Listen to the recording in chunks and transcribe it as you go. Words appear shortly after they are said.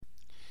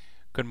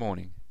Good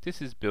morning.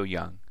 This is Bill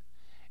Young,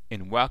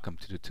 and welcome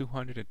to the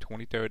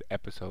 223rd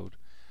episode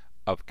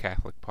of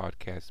Catholic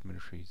Podcast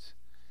Ministries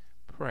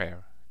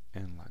Prayer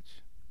and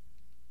Lunch.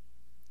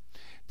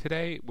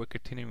 Today we're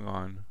continuing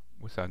on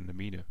with our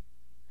Novena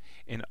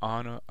in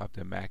honor of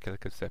the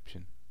Immaculate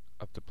Conception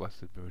of the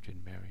Blessed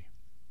Virgin Mary.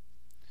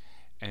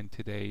 And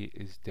today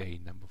is day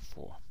number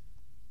 4.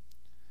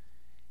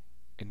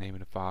 In the name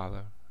of the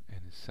Father,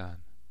 and the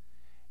Son,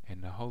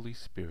 and the Holy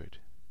Spirit.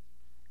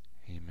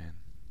 Amen.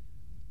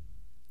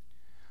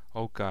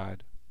 O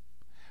God,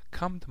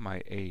 come to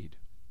my aid.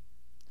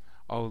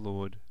 O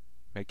Lord,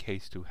 make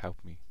haste to help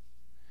me.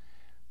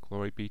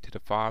 Glory be to the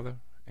Father,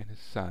 and the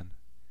Son,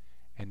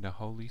 and the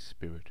Holy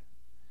Spirit,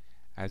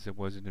 as it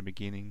was in the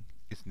beginning,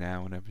 is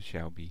now, and ever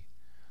shall be,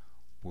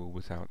 world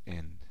without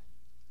end.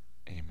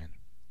 Amen.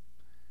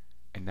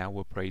 And now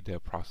we'll pray the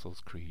Apostles'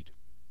 Creed.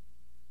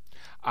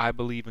 I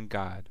believe in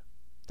God,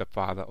 the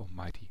Father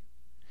Almighty,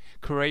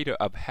 creator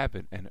of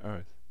heaven and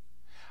earth.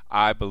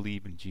 I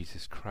believe in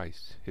Jesus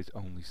Christ, his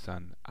only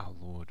Son, our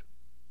Lord.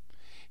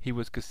 He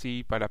was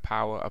conceived by the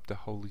power of the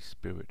Holy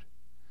Spirit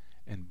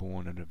and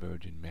born of the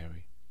Virgin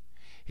Mary.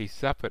 He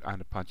suffered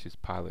under Pontius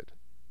Pilate,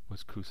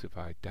 was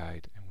crucified,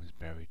 died, and was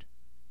buried.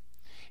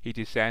 He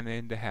descended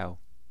into hell.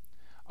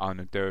 On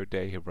the third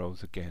day he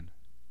rose again.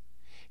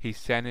 He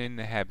ascended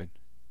into heaven.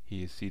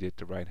 He is seated at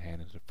the right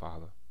hand of the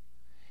Father.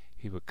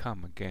 He will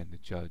come again to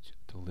judge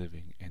the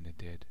living and the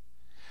dead.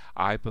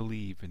 I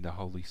believe in the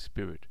Holy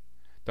Spirit,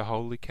 the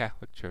Holy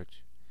Catholic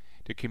Church,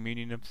 the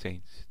communion of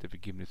saints, the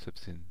forgiveness of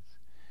sins,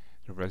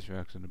 the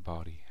resurrection of the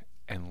body,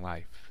 and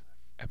life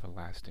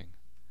everlasting.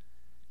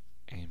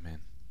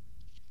 Amen.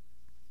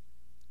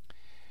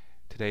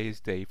 Today is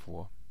day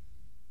 4.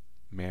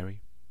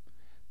 Mary,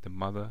 the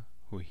Mother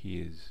who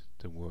hears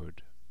the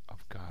Word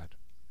of God.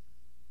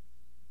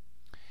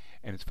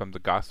 And it's from the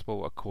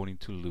Gospel according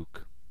to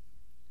Luke.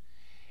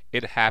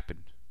 It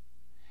happened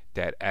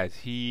that as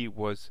he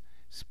was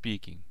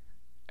speaking,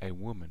 a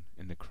woman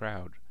in the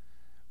crowd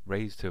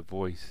raised her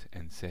voice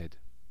and said,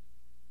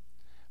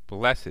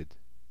 "Blessed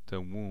the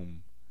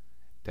womb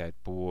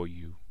that bore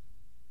you,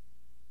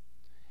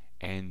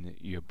 and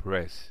your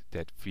breasts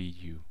that feed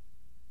you."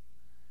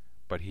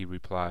 But he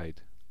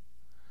replied,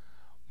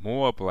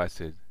 "More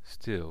blessed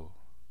still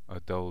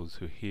are those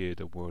who hear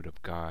the word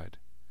of God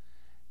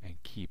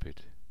and keep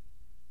it."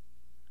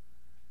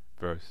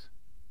 Verse.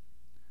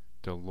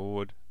 The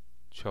Lord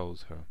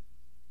chose her.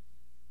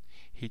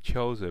 He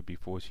chose her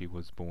before she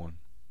was born.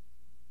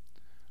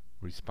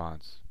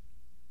 Response.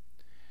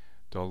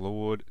 The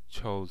Lord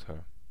chose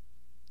her.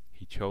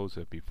 He chose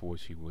her before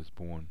she was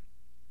born.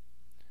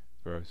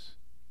 Verse.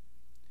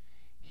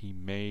 He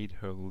made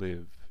her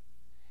live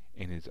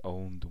in his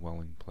own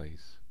dwelling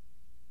place.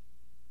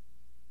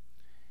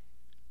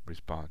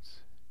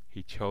 Response.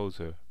 He chose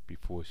her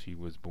before she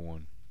was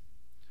born.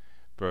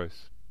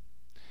 Verse.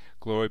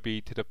 Glory be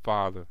to the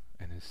Father,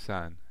 and his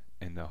Son,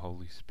 and the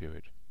Holy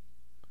Spirit.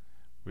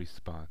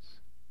 Response.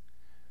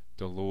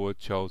 The Lord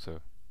chose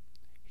her.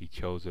 He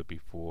chose her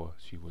before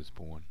she was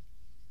born.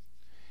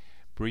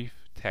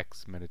 Brief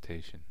text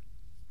meditation.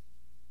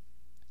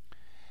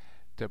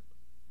 The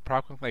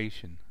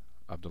proclamation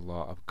of the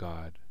law of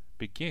God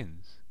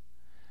begins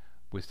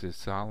with the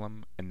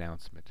solemn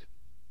announcement,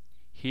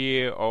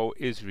 "Hear, O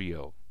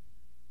Israel,"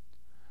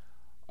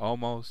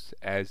 almost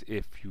as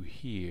if you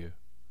hear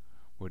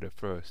were the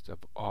first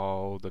of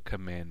all the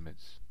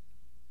commandments.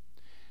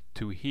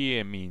 To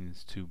hear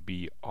means to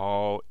be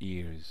all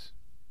ears.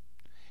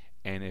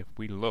 And if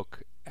we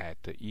look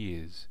at the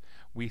ears,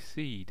 we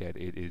see that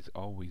it is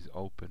always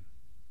open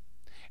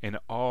and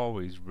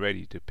always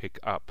ready to pick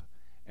up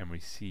and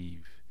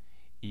receive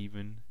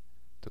even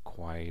the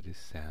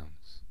quietest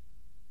sounds.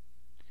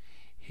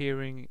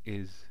 Hearing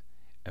is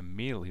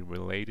immediately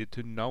related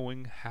to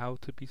knowing how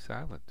to be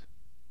silent,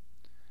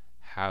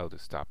 how to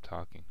stop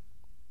talking,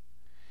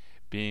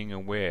 being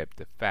aware of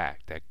the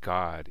fact that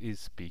God is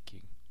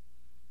speaking.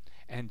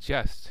 And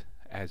just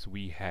as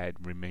we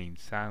had remained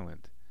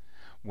silent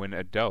when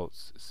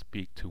adults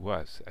speak to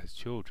us as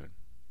children,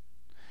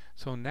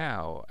 so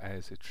now,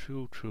 as the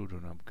true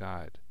children of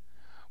God,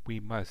 we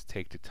must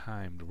take the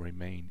time to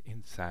remain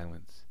in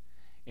silence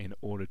in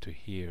order to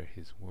hear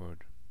his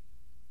word.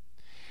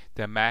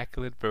 The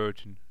Immaculate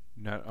Virgin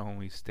not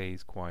only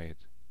stays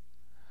quiet,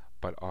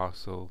 but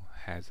also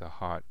has a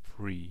heart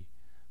free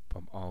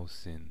from all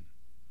sin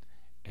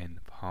and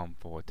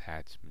harmful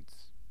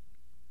attachments.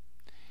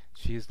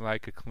 She is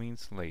like a clean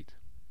slate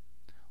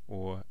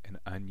or an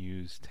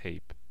unused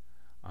tape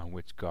on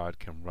which God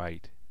can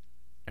write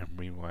and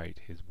rewrite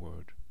his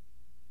word.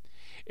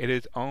 It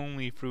is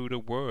only through the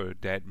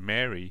word that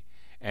Mary,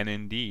 and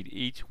indeed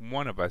each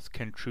one of us,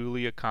 can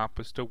truly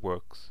accomplish the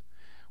works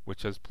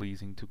which are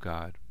pleasing to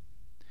God.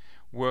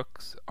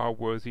 Works are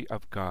worthy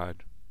of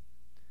God.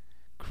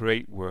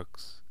 Great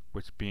works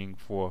which bring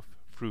forth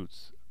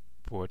fruits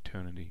for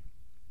eternity.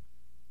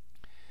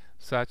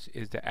 Such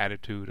is the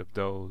attitude of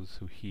those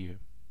who hear,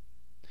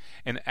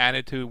 an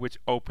attitude which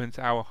opens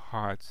our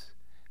hearts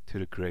to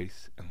the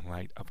grace and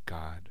light of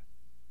God.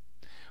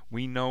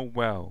 We know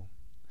well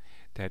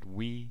that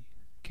we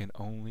can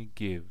only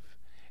give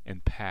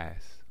and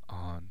pass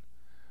on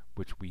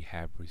which we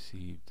have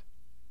received.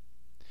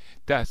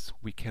 Thus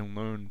we can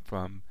learn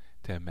from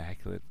the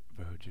Immaculate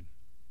Virgin,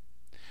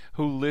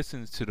 who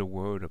listens to the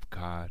Word of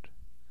God,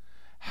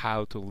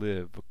 how to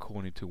live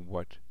according to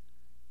what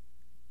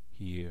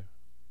here,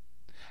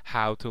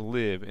 how to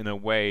live in a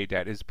way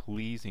that is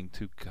pleasing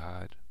to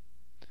God,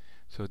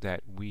 so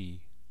that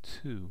we,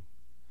 too,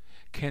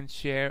 can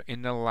share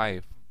in the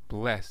life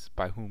blessed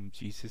by whom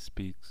Jesus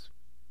speaks,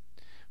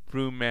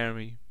 through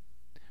Mary,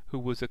 who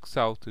was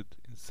exalted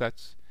in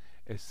such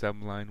a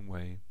sublime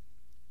way.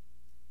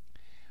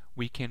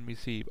 We can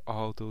receive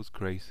all those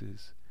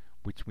graces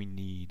which we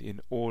need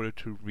in order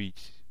to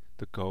reach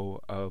the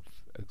goal of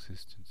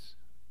existence.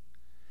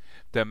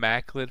 The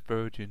Immaculate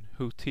Virgin,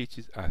 who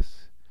teaches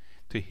us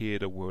to hear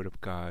the Word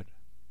of God,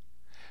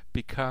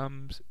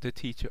 becomes the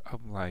teacher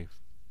of life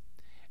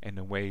and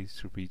the ways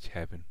to reach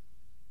heaven.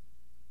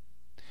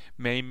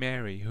 May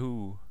Mary,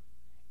 who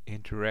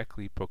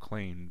indirectly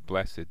proclaimed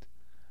blessed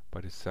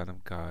by the Son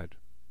of God,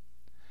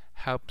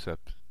 helps us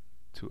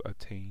to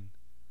attain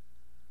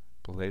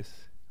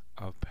bliss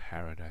of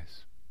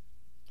paradise.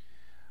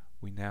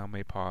 We now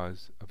may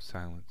pause of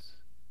silence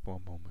for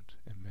a moment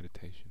in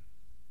meditation.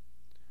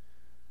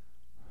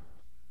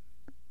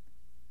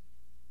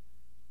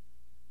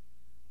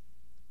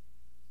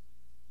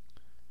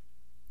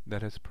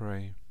 Let us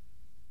pray.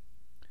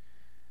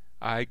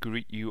 I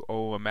greet you,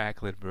 O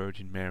Immaculate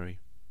Virgin Mary,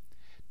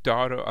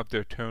 daughter of the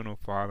Eternal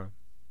Father.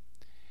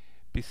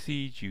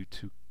 Beseech you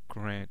to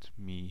grant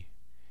me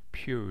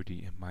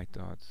purity in my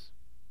thoughts.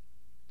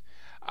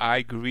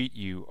 I greet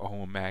you,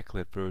 O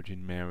Immaculate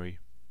Virgin Mary,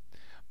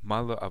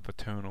 Mother of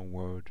Eternal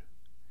Word,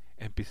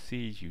 and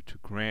beseech you to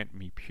grant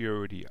me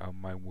purity of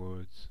my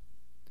words.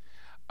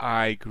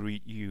 I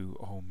greet you,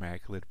 O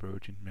Immaculate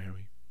Virgin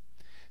Mary,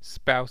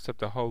 Spouse of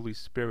the Holy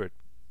Spirit,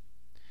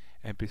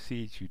 and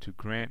beseech you to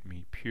grant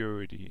me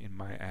purity in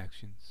my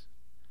actions.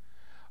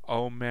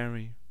 O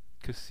Mary,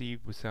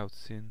 conceived without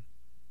sin,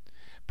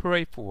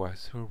 pray for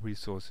us who are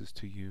resources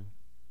to you,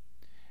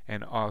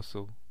 and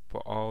also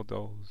for all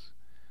those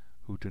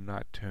who do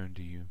not turn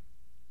to you,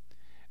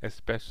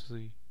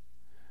 especially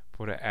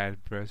for the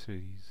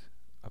adversaries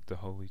of the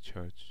Holy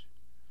Church,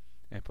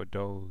 and for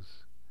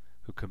those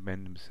who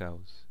commend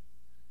themselves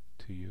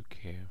to your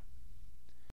care.